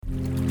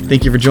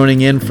Thank you for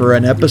joining in for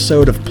an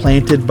episode of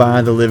Planted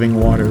by the Living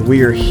Water.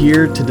 We are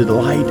here to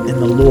delight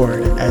in the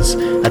Lord as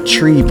a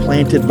tree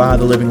planted by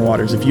the living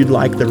waters. If you'd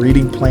like the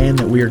reading plan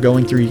that we are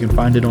going through, you can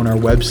find it on our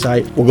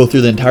website. We'll go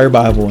through the entire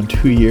Bible in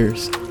 2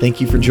 years. Thank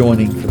you for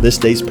joining for this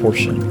day's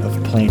portion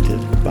of Planted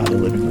by the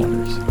Living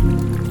Waters.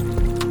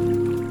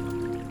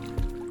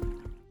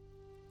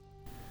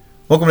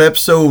 Welcome to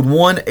episode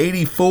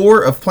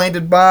 184 of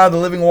Planted by the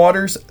Living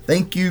Waters.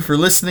 Thank you for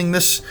listening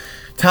this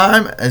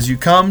time as you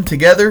come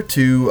together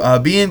to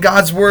be in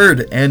God's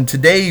Word. And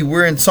today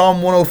we're in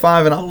Psalm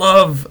 105, and I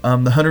love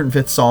the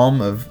 105th Psalm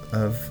of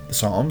the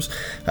Psalms.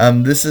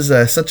 This is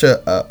such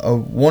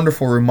a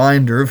wonderful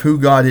reminder of who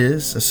God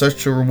is,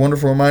 such a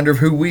wonderful reminder of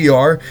who we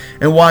are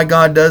and why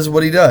God does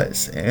what He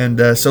does.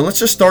 And so let's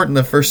just start in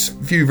the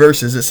first few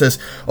verses. It says,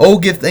 "Oh,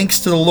 give thanks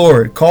to the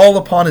Lord, call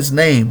upon His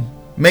name.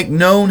 Make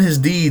known His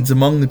deeds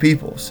among the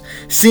peoples.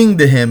 Sing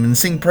to Him and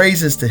sing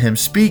praises to Him.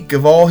 Speak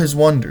of all His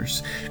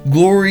wonders.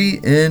 Glory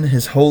in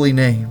His holy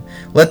name.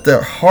 Let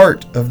the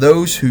heart of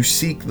those who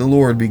seek the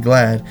Lord be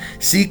glad.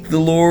 Seek the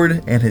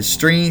Lord and His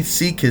strength.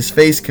 Seek His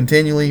face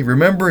continually.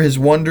 Remember His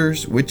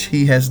wonders which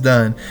He has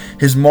done,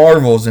 His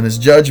marvels and His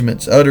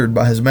judgments uttered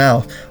by His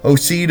mouth. O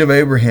seed of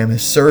Abraham,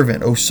 His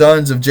servant. O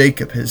sons of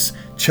Jacob, His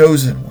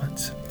chosen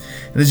ones."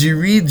 And as you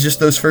read just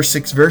those first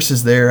 6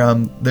 verses there,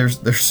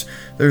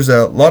 there's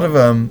a lot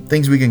of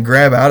things we can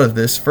grab out of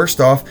this.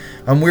 First off,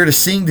 we're to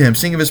sing to Him,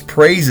 sing of His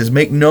praises,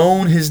 make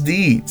known His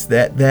deeds.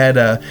 That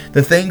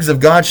the things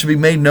of God should be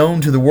made known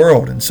to the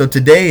world. And so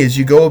today, as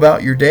you go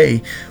about your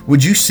day,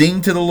 would you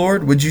sing to the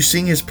Lord? Would you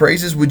sing His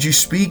praises? Would you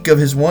speak of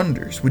His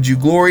wonders? Would you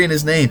glory in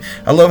His name?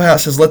 I love how it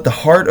says, "Let the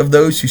heart of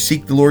those who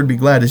seek the Lord be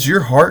glad." Is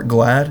your heart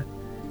glad?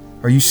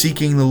 Are you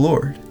seeking the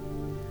Lord?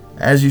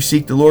 As you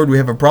seek the Lord, we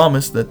have a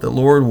promise that the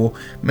Lord will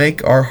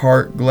make our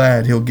heart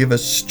glad. He'll give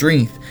us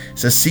strength. It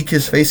says, seek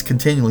His face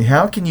continually.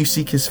 How can you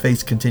seek His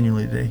face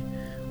continually today?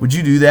 Would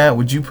you do that?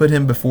 Would you put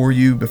Him before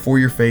you, before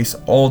your face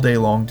all day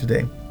long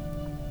today?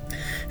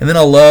 And then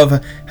I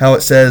love how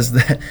it says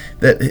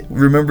that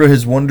remember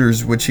His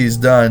wonders which He's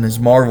done, His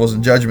marvels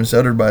and judgments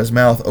uttered by His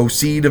mouth. O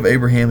seed of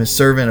Abraham, His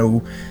servant.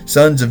 O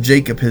sons of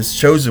Jacob, His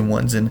chosen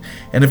ones. And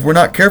if we're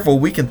not careful,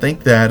 we can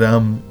think that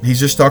He's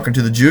just talking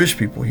to the Jewish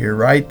people here,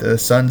 right? The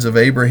sons of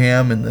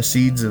Abraham and the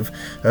seeds of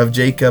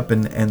Jacob,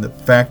 and the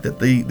fact that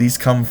these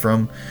come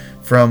from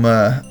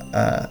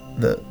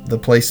the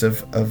place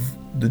of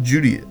the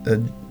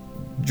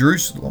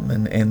Jerusalem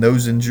and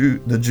those in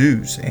the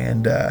Jews.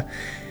 And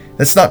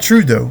that's not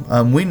true,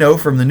 though. We know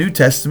from the New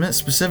Testament,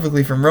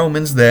 specifically from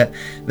Romans, that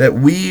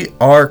we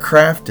are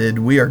grafted,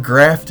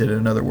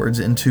 in other words,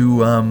 into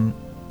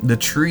the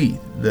tree,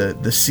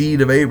 the seed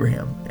of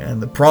Abraham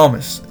and the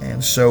promise.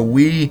 And so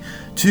we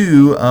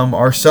too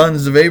are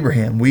sons of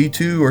Abraham. We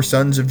too are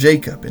sons of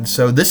Jacob. And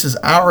so this is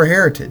our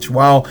heritage.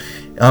 While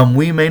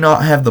we may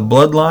not have the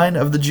bloodline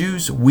of the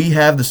Jews, we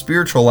have the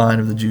spiritual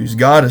line of the Jews.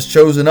 God has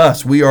chosen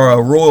us. We are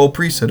a royal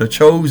priesthood, a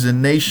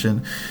chosen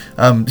nation,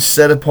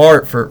 set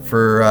apart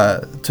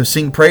to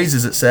sing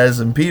praises. It says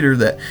in Peter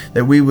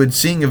that we would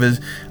sing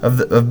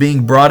of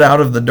being brought out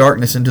of the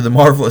darkness into the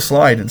marvelous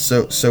light. And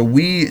so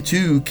we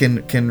too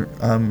can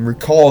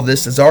recall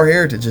this as our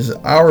heritage, as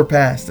our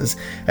past,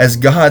 as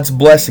God's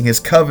blessing,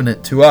 His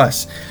covenant to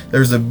us.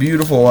 There's a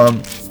beautiful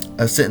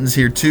a sentence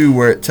here too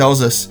where it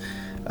tells us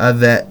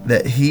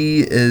that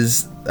He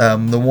is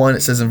the one.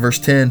 It says in verse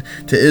 10,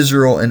 to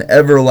Israel an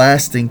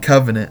everlasting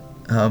covenant.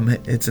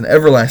 It's an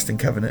everlasting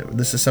covenant.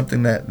 This is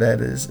something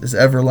that is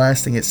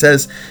everlasting. It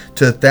says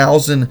to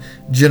 1,000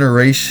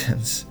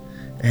 generations.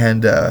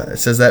 And it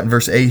says that in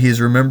verse 8, He has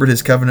remembered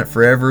His covenant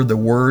forever, the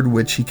word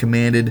which He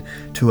commanded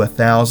to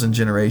 1,000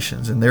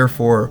 generations. And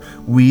therefore,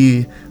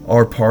 we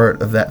are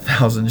part of that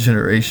 1,000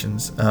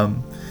 generations.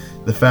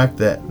 The fact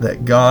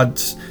that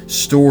God's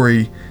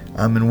story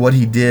and what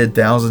He did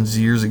thousands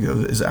of years ago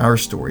is our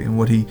story,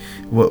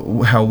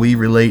 and how we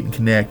relate and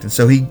connect. And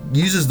so He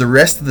uses the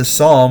rest of the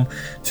psalm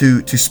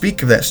to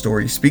speak of that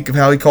story, speak of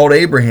how He called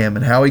Abraham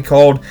and how He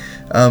called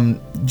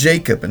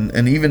Jacob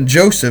and even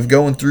Joseph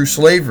going through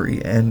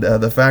slavery, and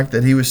the fact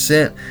that he was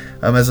sent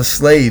as a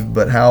slave,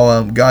 but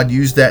how God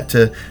used that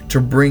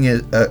to bring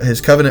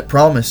His covenant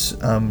promise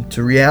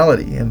to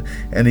reality.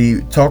 And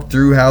He talked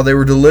through how they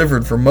were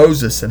delivered from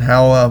Moses, and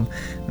how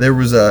there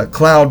was a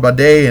cloud by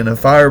day and a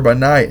fire by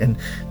night, and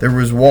there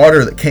was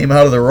water that came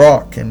out of the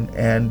rock,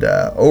 and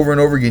over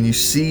and over again you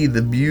see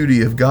the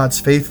beauty of God's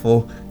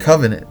faithful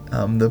covenant,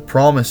 the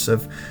promise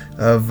of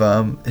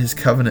His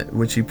covenant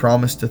which He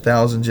promised to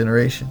 1,000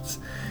 generations.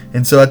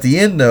 And so at the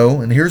end,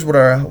 though, and here's what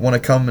I want to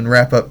come and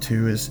wrap up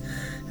to, is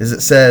it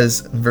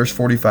says in verse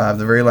 45,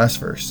 the very last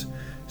verse,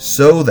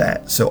 so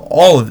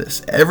all of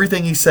this,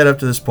 everything He said up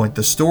to this point,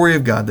 the story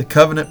of God, the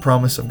covenant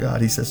promise of God,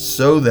 He says,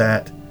 so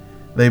that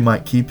they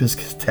might keep His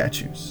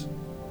statutes.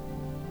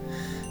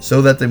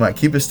 So that they might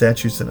keep His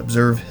statutes and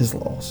observe His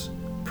laws.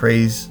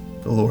 Praise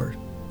the Lord.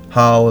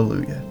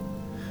 Hallelujah.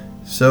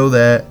 So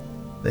that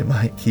they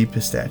might keep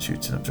His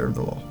statutes and observe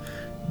the law.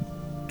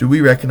 Do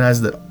we recognize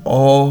that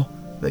all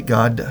that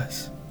God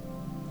does,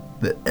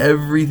 that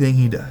everything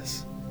He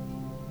does,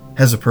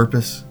 has a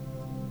purpose.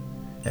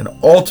 And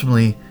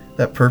ultimately,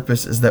 that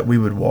purpose is that we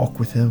would walk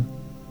with Him,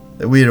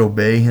 that we would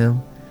obey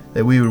Him,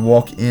 that we would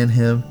walk in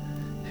Him,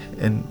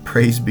 and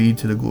praise be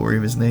to the glory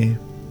of His name.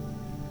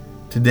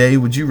 Today,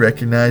 would you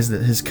recognize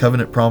that His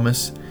covenant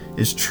promise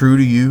is true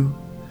to you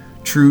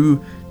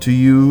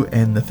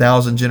and the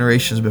 1,000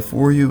 generations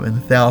before you and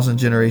the 1,000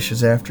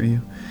 generations after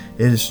you?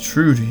 It is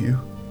true to you.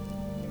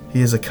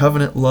 He has a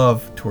covenant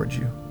love towards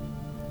you,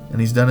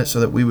 and He's done it so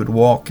that we would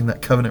walk in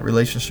that covenant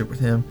relationship with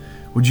Him.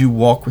 Would you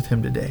walk with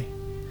Him today?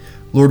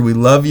 Lord, we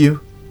love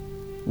you.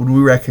 Would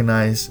we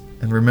recognize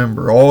and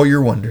remember all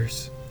your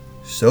wonders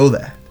so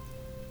that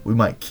we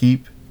might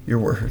keep your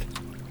word,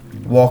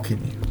 walk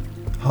in you.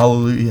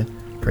 Hallelujah.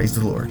 Praise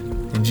the Lord.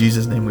 In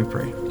Jesus' name we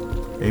pray.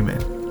 Amen.